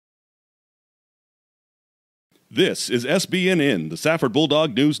This is SBNN, the Safford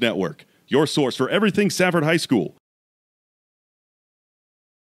Bulldog News Network, your source for everything Safford High School.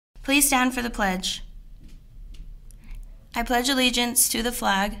 Please stand for the pledge. I pledge allegiance to the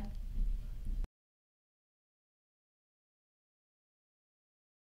flag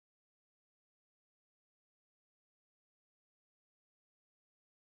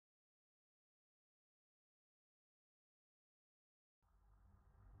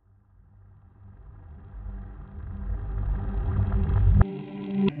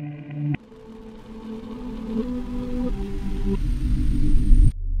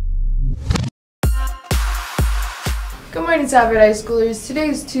Good morning, Safford High Schoolers. Today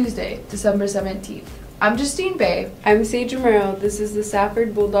is Tuesday, December 17th. I'm Justine Bay. I'm Sage Romero. This is the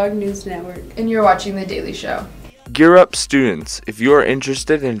Safford Bulldog News Network. And you're watching The Daily Show. Gear up, students. If you are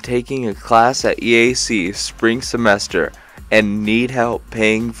interested in taking a class at EAC spring semester and need help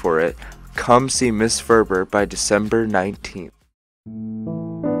paying for it, come see Miss Ferber by December 19th.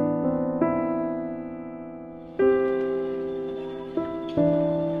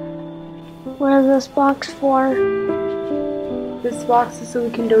 What is this box for? This box is so we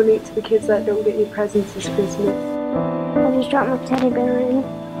can donate to the kids that don't get any presents this Christmas. I just dropped my teddy bear in.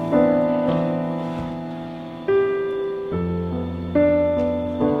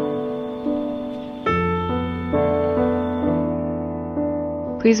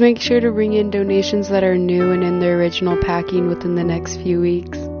 Please make sure to bring in donations that are new and in their original packing within the next few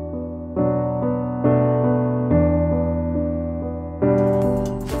weeks.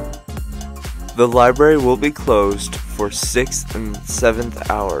 The library will be closed for 6th and 7th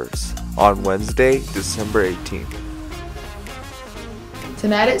hours on Wednesday, December 18th.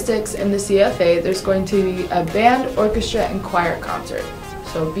 Tonight at 6 in the CFA, there's going to be a band, orchestra, and choir concert,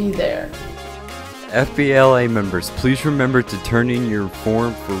 so be there. FBLA members, please remember to turn in your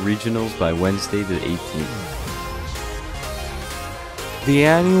form for regionals by Wednesday the 18th. The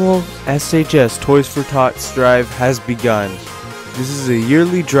annual SHS Toys for Tots drive has begun. This is a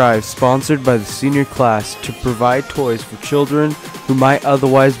yearly drive sponsored by the senior class to provide toys for children who might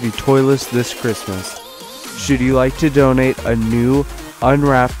otherwise be toyless this Christmas. Should you like to donate a new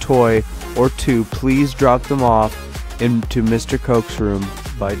unwrapped toy or two, please drop them off into Mr. Koch's room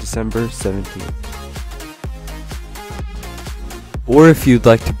by December 17th. Or if you'd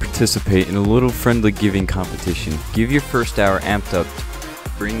like to participate in a little friendly giving competition, give your first hour amped up to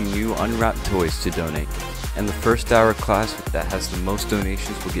bring you unwrapped toys to donate. And the first hour class that has the most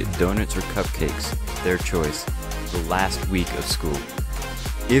donations will get donuts or cupcakes, their choice, the last week of school.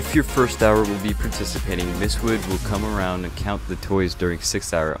 If your first hour will be participating, Miss Wood will come around and count the toys during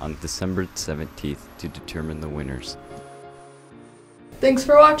 6th hour on December 17th to determine the winners. Thanks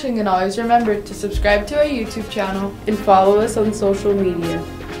for watching, and always remember to subscribe to our YouTube channel And follow us on social media.